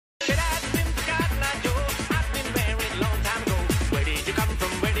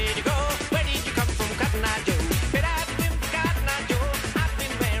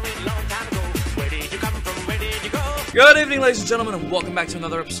Good evening, ladies and gentlemen, and welcome back to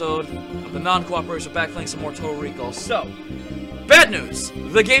another episode of the Non-Cooperators. We're back playing some more Total Recall. So, bad news!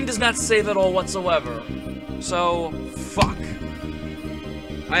 The game does not save at all whatsoever. So, fuck.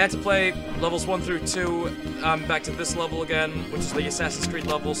 I had to play levels 1 through 2. I'm back to this level again, which is the Assassin's Creed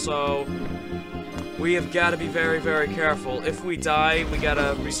level, so we have got to be very, very careful. If we die, we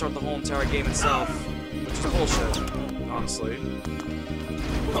gotta restart the whole entire game itself, which is bullshit, honestly.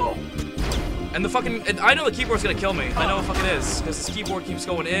 And the fucking, I know the keyboard's gonna kill me. I know it fucking is, because this keyboard keeps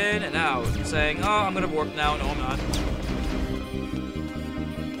going in and out, saying, oh, I'm gonna work now. No, I'm not.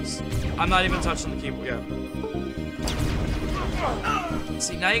 I'm not even touching the keyboard yet.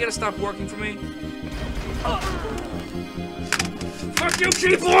 See, now you gotta stop working for me. Fuck you,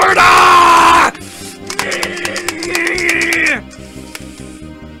 keyboard! Ah!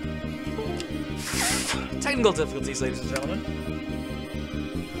 Technical difficulties, ladies and gentlemen.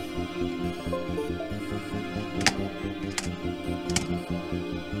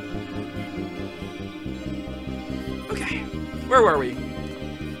 Where were we?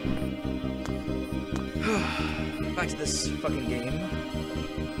 Back to this fucking game.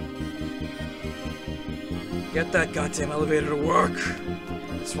 Get that goddamn elevator to work.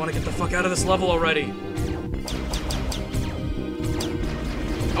 I just want to get the fuck out of this level already.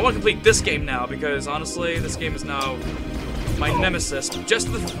 I want to complete this game now because honestly, this game is now my nemesis. Just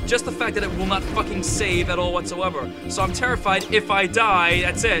the fact that it will not fucking save at all whatsoever. So I'm terrified if I die,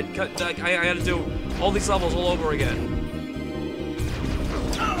 that's it. I gotta do all these levels all over again.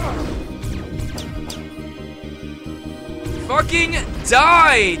 Fucking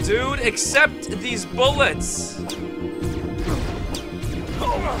die, dude! Accept these bullets!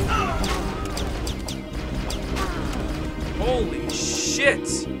 Holy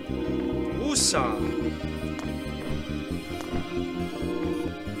shit! Usa!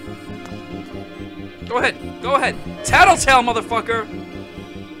 Go ahead! Go ahead! Tattletale, motherfucker!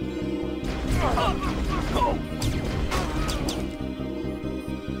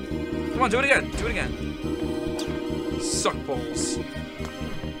 Come on, do it again! Do it again! Suck balls.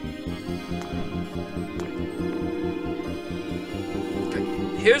 Okay.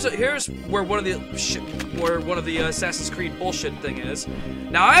 Here's where one of the Assassin's Creed bullshit thing is.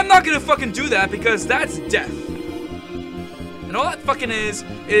 Now I'm not gonna fucking do that because that's death. And all that fucking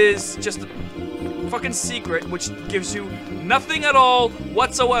is just a fucking secret which gives you nothing at all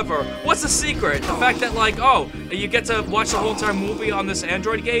whatsoever. What's the secret? The fact that like, oh, you get to watch the whole entire movie on this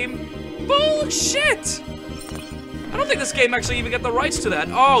Android game? Bullshit! I don't think this game actually even got the rights to that.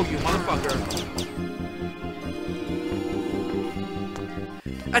 Oh, you motherfucker.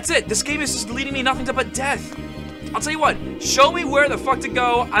 That's it. This game is just leading me nothing but death. I'll tell you what. Show me where the fuck to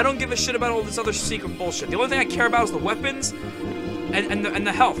go. I don't give a shit about all this other secret bullshit. The only thing I care about is the weapons and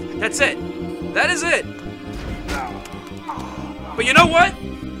the health. That's it. That is it. But you know what?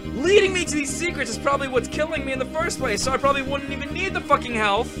 Leading me to these secrets is probably what's killing me in the first place, so I probably wouldn't even need the fucking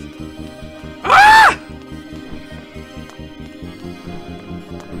health. Ah!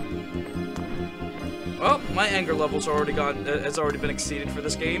 Well, my anger level's already has already been exceeded for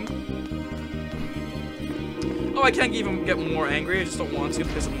this game. Oh, I can't even get more angry, I just don't want to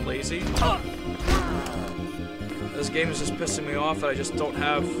because I'm lazy. This game is just pissing me off that I just don't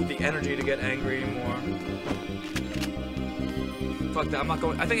have the energy to get angry anymore. Fuck that, I'm not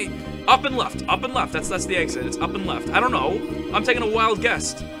going, I think, up and left, that's the exit, it's up and left. I don't know, I'm taking a wild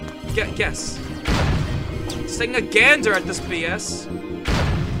guess. Guess. Just taking a gander at this BS.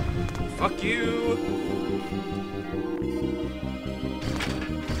 Fuck you.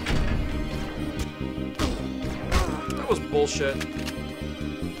 That was bullshit.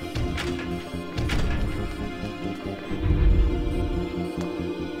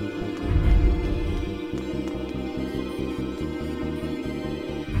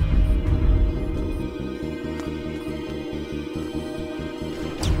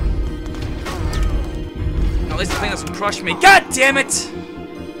 At least the thing that's gonna crush me. God damn it!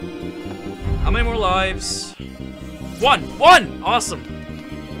 How many more lives? One! Awesome!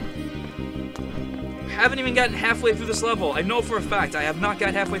 Haven't even gotten halfway through this level. I know for a fact I have not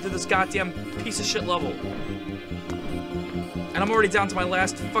got halfway through this goddamn piece of shit level. And I'm already down to my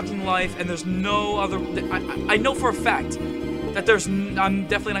last fucking life, and there's no other... I know for a fact that I'm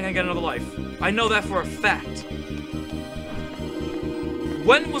definitely not gonna get another life. I know that for a fact.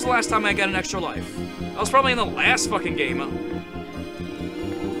 When was the last time I got an extra life? I was probably in the last fucking game.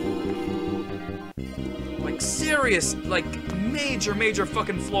 Like, serious, like, major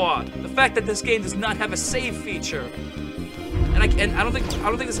fucking flaw. The fact that this game does not have a save feature. And I don't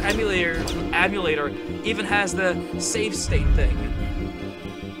think this emulator even has the save state thing.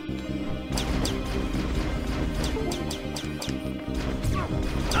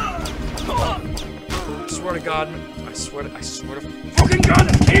 swear to God, I swear to fucking God,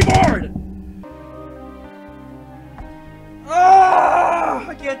 this keyboard! Ah!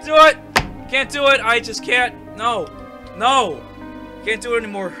 I can't do it! Can't do it, I just can't. No. No! Can't do it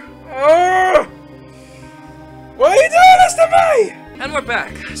anymore. Ah! Why are you doing this to me? And we're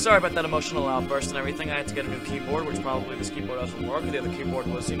back. Sorry about that emotional outburst and everything. I had to get a new keyboard, which probably this keyboard doesn't work. The other keyboard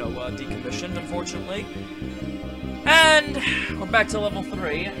was, you know, decommissioned, unfortunately. And we're back to level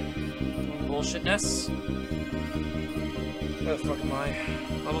 3. Bullshitness. Where the fuck am I?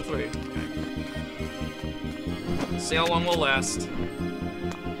 Level 3. Okay. See how long we'll last.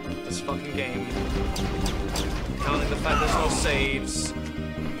 This fucking game. Counting the fact there's no saves.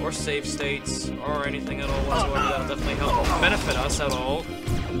 Or save states, or anything at all whatsoever that'll definitely help benefit us at all.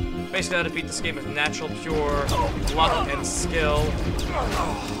 Basically, how to beat this game with natural, pure luck and skill,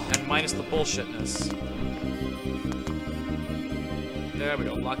 and minus the bullshitness. There we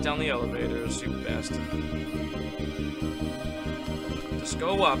go. Lock down the elevators, you bastard. Just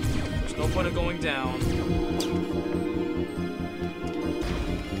go up. There's no point in going down.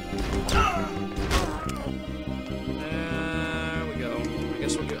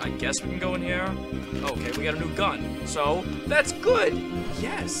 I guess we can go in here. Okay, we got a new gun. So, that's good.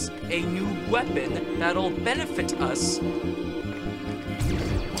 Yes, a new weapon that'll benefit us.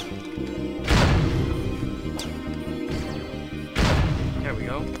 There we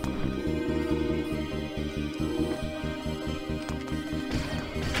go.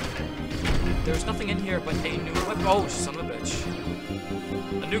 There's nothing in here but a new weapon. Oh, son of a bitch.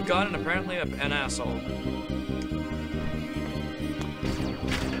 A new gun and apparently an asshole.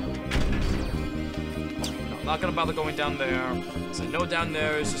 Not gonna bother going down there, because I know down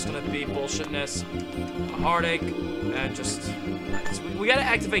there is just gonna be bullshitness, a heartache, and just... So we gotta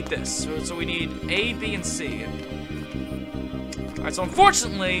activate this, so we need A, B, and C. Alright, so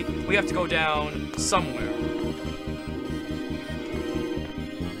unfortunately, we have to go down somewhere.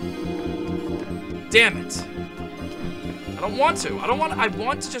 Damn it. I don't want to. I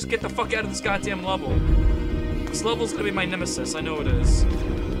want to just get the fuck out of this goddamn level. This level's gonna be my nemesis, I know it is.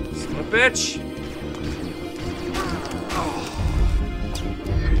 Son of a bitch.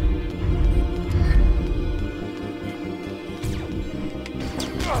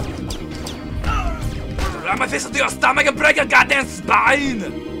 Ram my fist into your stomach and break your goddamn spine!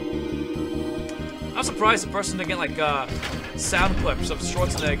 I'm surprised the person didn't get like sound clips of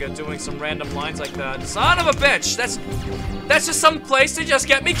Schwarzenegger doing some random lines like that. Son of a bitch! That's just some place to just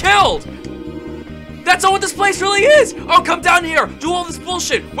get me killed! That's all what this place really is! Oh, come down here, do all this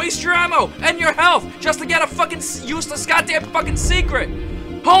bullshit, waste your ammo and your health just to get a fucking useless goddamn fucking secret!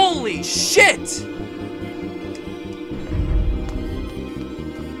 Holy shit!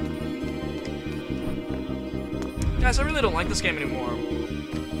 Guys, I really don't like this game anymore.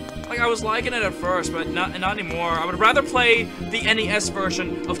 Like, I was liking it at first, but not anymore. I would rather play the NES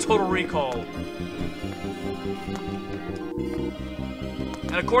version of Total Recall.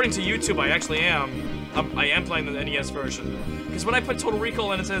 And according to YouTube, I actually am. I am playing the NES version. Because when I put Total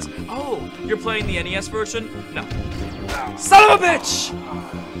Recall in, it says, oh, you're playing the NES version? No. Son of a bitch!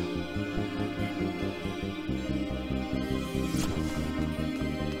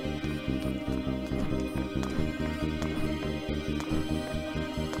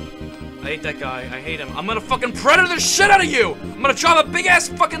 I hate that guy. I hate him. I'm gonna fucking predator the shit out of you! I'm gonna drop a big ass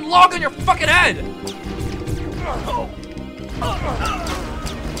fucking log on your fucking head!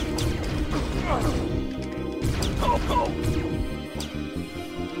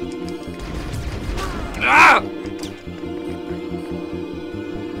 Ah!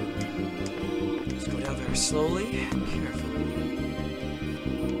 Just go down very slowly, carefully.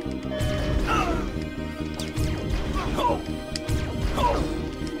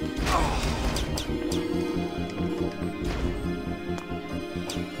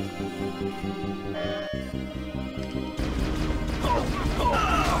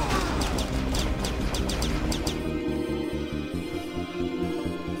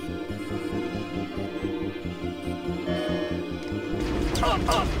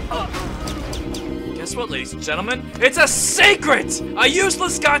 Guess what, ladies and gentlemen? It's a secret! A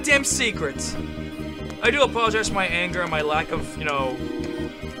useless goddamn secret! I do apologize for my anger and my lack of, you know,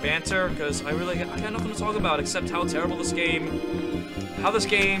 banter, because I got nothing to talk about except how terrible this game,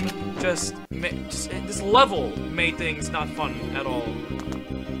 this level made things not fun at all.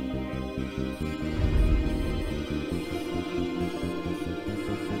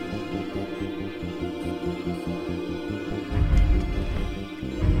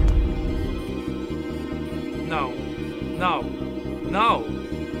 No. No. No.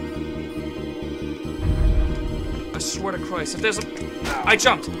 I swear to Christ, if there's a... I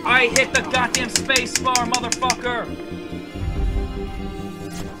jumped. I hit the goddamn space bar, motherfucker.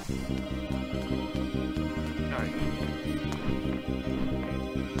 Alright.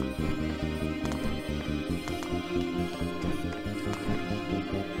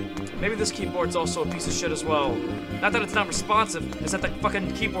 Maybe this keyboard's also a piece of shit as well. Not that it's not responsive, it's that the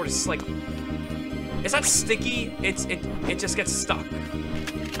fucking keyboard is like... It's not sticky, it just gets stuck.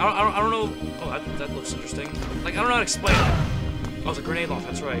 I don't know... Oh, that looks interesting. Like, I don't know how to explain it. Oh, it's a grenade launch,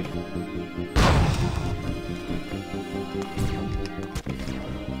 that's right.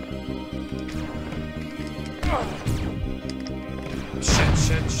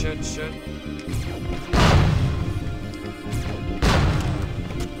 Shit.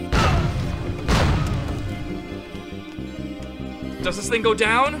 Does this thing go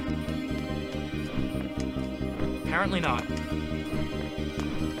down? Apparently not.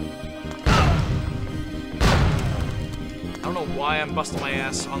 I don't know why I'm busting my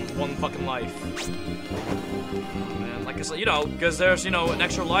ass on one fucking life. Oh man, like I said, you know, because there's, you know, an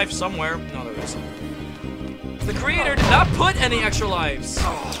extra life somewhere. No, there isn't. The creator did not put any extra lives.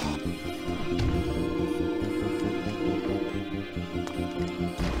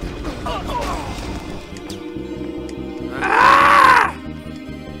 Ah!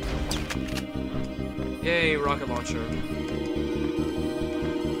 Yay, rocket launcher. I'm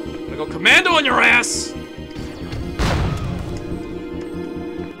gonna go commando on your ass!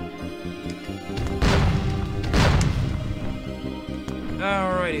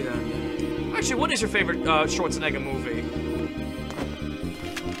 Alrighty then. Actually, what is your favorite Schwarzenegger movie?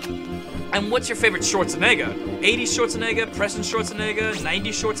 And what's your favorite Schwarzenegger? 80s Schwarzenegger, present Schwarzenegger,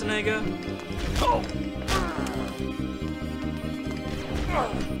 90s Schwarzenegger? Oh.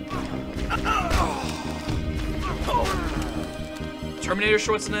 Terminator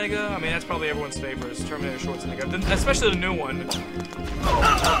Schwarzenegger? I mean, that's probably everyone's favorite, is Terminator Schwarzenegger. Especially the new one.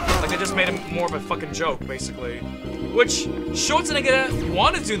 Like, they just made him more of a fucking joke, basically. Which, Schwarzenegger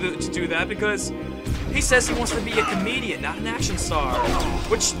wanted to do that because he says he wants to be a comedian, not an action star.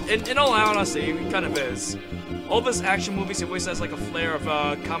 Which, in all honesty, he kind of is. All of his action movies, he always has like a flair of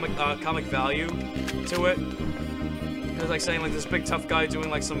comic value to it. It's like saying like this big tough guy doing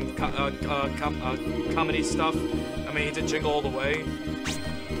like some comedy stuff. I mean, he did Jingle All the Way.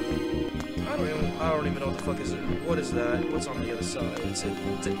 I don't even know what the fuck is it. What is that? What's on the other side? It's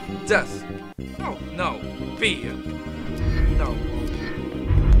death. Oh, no. B. No.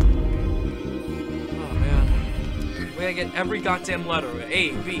 Oh, man. We gotta get every goddamn letter.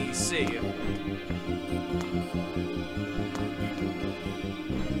 A, B, C.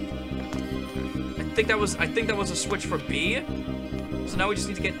 I think that was a switch for B. So now we just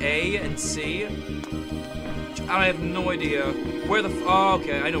need to get A and C. I have no idea where the oh,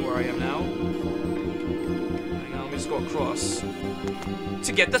 okay, I know where I am now. Hang on, let me just go across.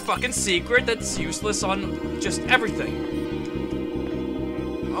 To get the fucking secret that's useless on just everything.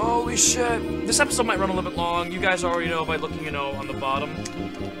 Holy shit. This episode might run a little bit long. You guys already know by looking, you know, on the bottom.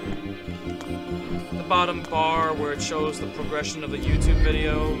 The bottom bar where it shows the progression of the YouTube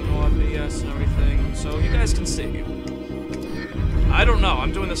video, and all that BS and everything. So you guys can see. I don't know.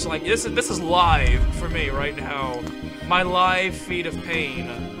 I'm doing this like this is live for me right now. My live feed of pain.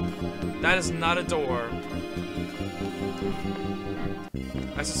 That is not a door.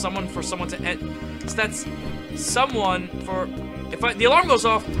 That's someone to enter. So that's someone for. If the alarm goes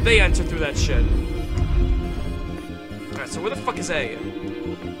off, they enter through that shit. All right. So where the fuck is A?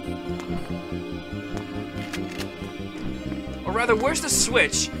 Or rather, where's the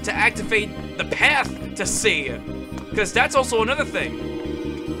switch to activate the path to C? Because that's also another thing.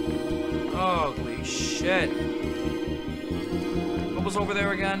 Holy shit. What was over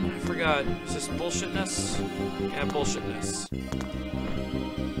there again? I forgot. Is this bullshitness? Yeah, bullshitness.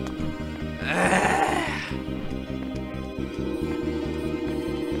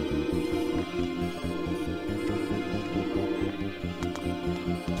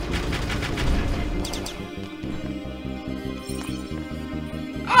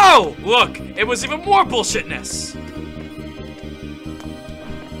 Oh! Look! It was even more bullshitness!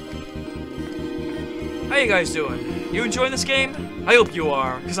 How you guys doing? You enjoying this game? I hope you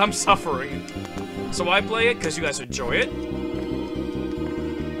are, because I'm suffering. So I play it because you guys enjoy it.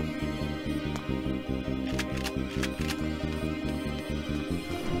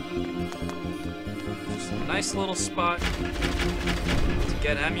 Just a nice little spot to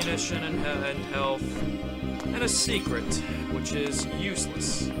get ammunition and health. And a secret, which is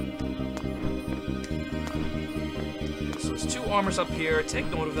useless. So there's 2 armors up here. Take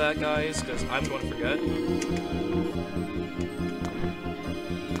note of that, guys, because I'm going to forget.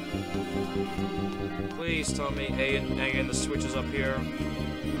 Please tell me A and the switch is up here.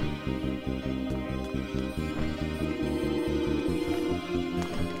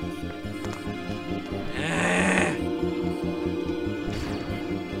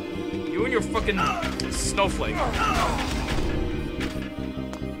 You and your fucking snowflake.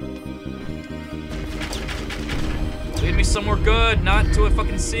 Lead me somewhere good, not to a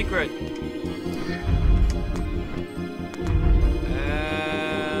fucking secret.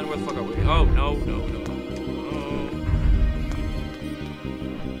 And where the fuck are we? Oh, no.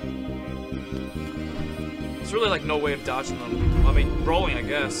 There's really like no way of dodging them. I mean, rolling, I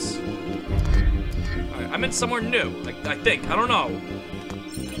guess. Alright, I'm in somewhere new. I think. I don't know.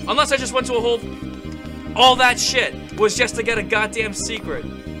 Unless I just went to a whole... All that shit was just to get a goddamn secret.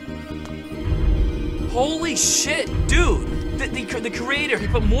 Holy shit, dude! The creator, he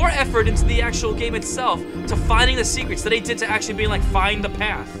put more effort into the actual game itself to finding the secrets than he did to actually being like, find the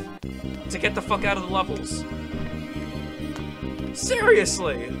path. To get the fuck out of the levels.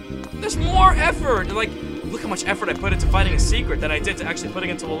 Seriously! There's more effort! Like, look how much effort I put into finding a secret than I did to actually putting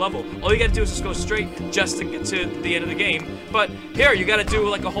into a level. All you gotta do is just go straight just to get to the end of the game. But here, you gotta do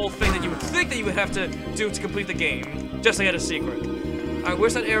like a whole thing that you would think that you would have to do to complete the game, just to get a secret. Alright,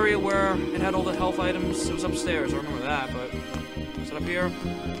 where's that area where it had all the health items? It was upstairs, I remember that, but... Was it up here?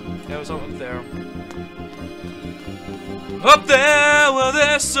 Yeah, it was up there. Up there where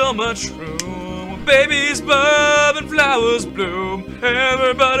there's so much room, where babies bob and flowers bloom,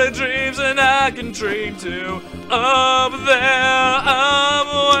 everybody dreams and I can dream too. Up there, up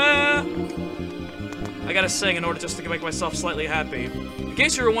where... I gotta sing in order just to make myself slightly happy. In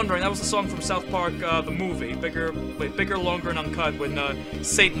case you were wondering, that was the song from South Park, the movie, Bigger, Longer, and Uncut, when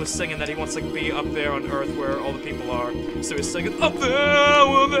Satan was singing that he wants to be up there on Earth where all the people are. So he's singing, up there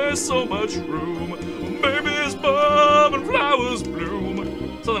where there's so much room, where babies bob and flowers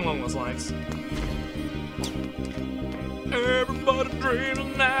bloom. Something along those lines. Everybody dreams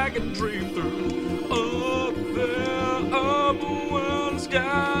and I can dream through. Up there, up where the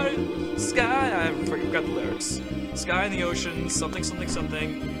sky, I forgot the lyrics. Sky in the ocean, something, something,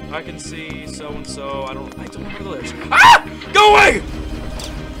 something. I can see so and so. I don't remember the lyrics. Ah! Go away!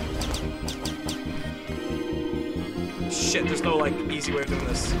 Shit, there's no like easy way of doing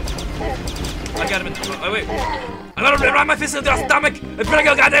this. I got him in. Oh wait. I'm gonna rip my fist into your stomach and break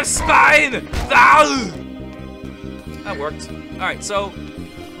your goddamn spine! Ow! That worked. Alright, so.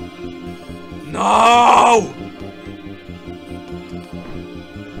 No!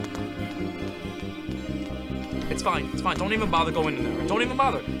 It's fine, it's fine. Don't even bother going in there. Don't even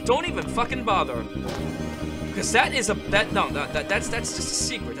bother. Don't even fucking bother. Because that is a that's just a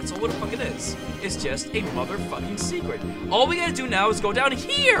secret. That's all what the fuck it is. It's just a motherfucking secret. All we gotta do now is go down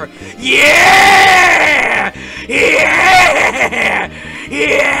here. Yeah! Yeah!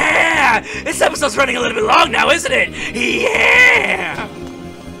 Yeah! This episode's running a little bit long now, isn't it? Yeah!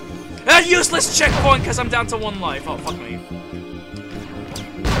 A useless checkpoint because I'm down to 1 life. Oh, fuck me.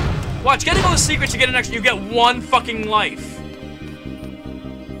 Watch, getting all the secrets, you get an extra, you get 1 fucking life.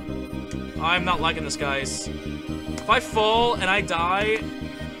 I'm not liking this, guys. If I fall and I die,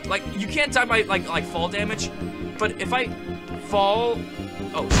 like, you can't die by, like fall damage, but if I fall...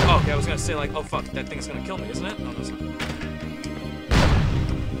 Oh, okay, I was gonna say, like, oh, fuck, that thing's gonna kill me, isn't it? No, it's not.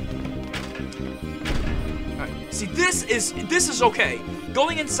 Alright, see, this is okay.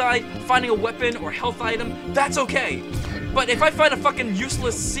 Going inside, finding a weapon or health item, that's okay. But if I find a fucking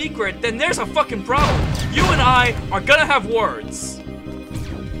useless secret, then there's a fucking problem. You and I are gonna have words.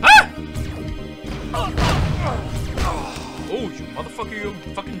 Ah! Oh, you motherfucker, you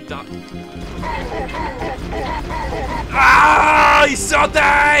fucking dumb. Ah! He's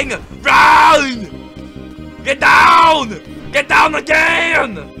something! Run! Get down! Get down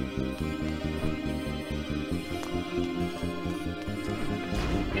again!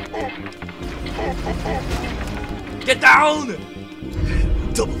 Get down!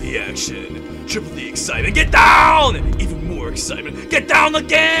 Double the action, triple the excitement. Get down! Even more excitement. Get down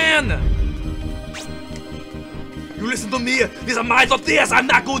again! You listen to me. These are my tortillas. I'm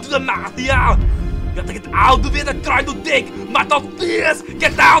not going to the mafia. You have to get out of here. They're trying to take my tortillas.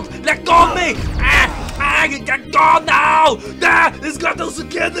 Get out! Let go of me! Get go now! Let's go to the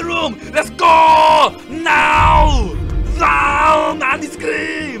security room. Let's go now! Down! And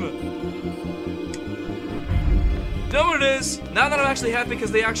scream! You know what it is? Now that I'm actually happy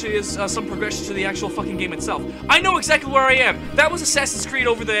because there actually is some progression to the actual fucking game itself. I know exactly where I am. That was Assassin's Creed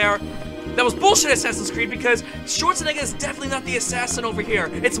over there. That was bullshit Assassin's Creed because Schwarzenegger is definitely not the assassin over here.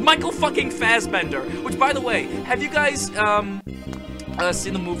 It's Michael fucking Fassbender. Which, by the way, have you guys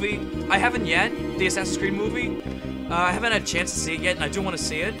seen the movie? I haven't yet. The Assassin's Creed movie. I haven't had a chance to see it yet, and I do want to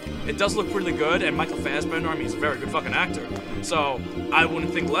see it. It does look really good, and Michael Fassbender, I mean, he's a very good fucking actor. So, I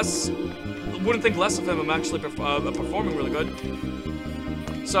wouldn't think less of him. I'm actually performing really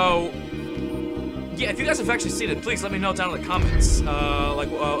good. So, yeah, if you guys have actually seen it, please let me know down in the comments, like,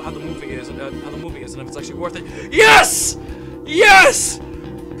 how the movie is, and if it's actually worth it. Yes! Yes!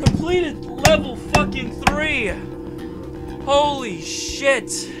 Completed level fucking 3! Holy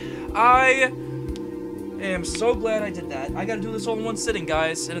shit! I am so glad I did that. I gotta do this all in one sitting,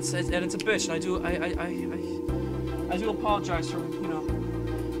 guys, and it's a bitch, and I do apologize for, you know,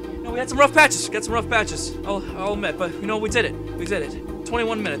 we had some rough patches, I'll admit, but, you know, we did it,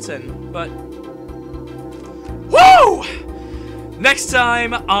 21 minutes in, but, woo! Next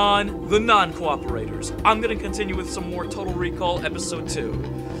time on The Non-Cooperators, I'm gonna continue with some more Total Recall Episode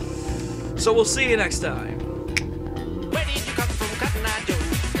 2, so we'll see you next time.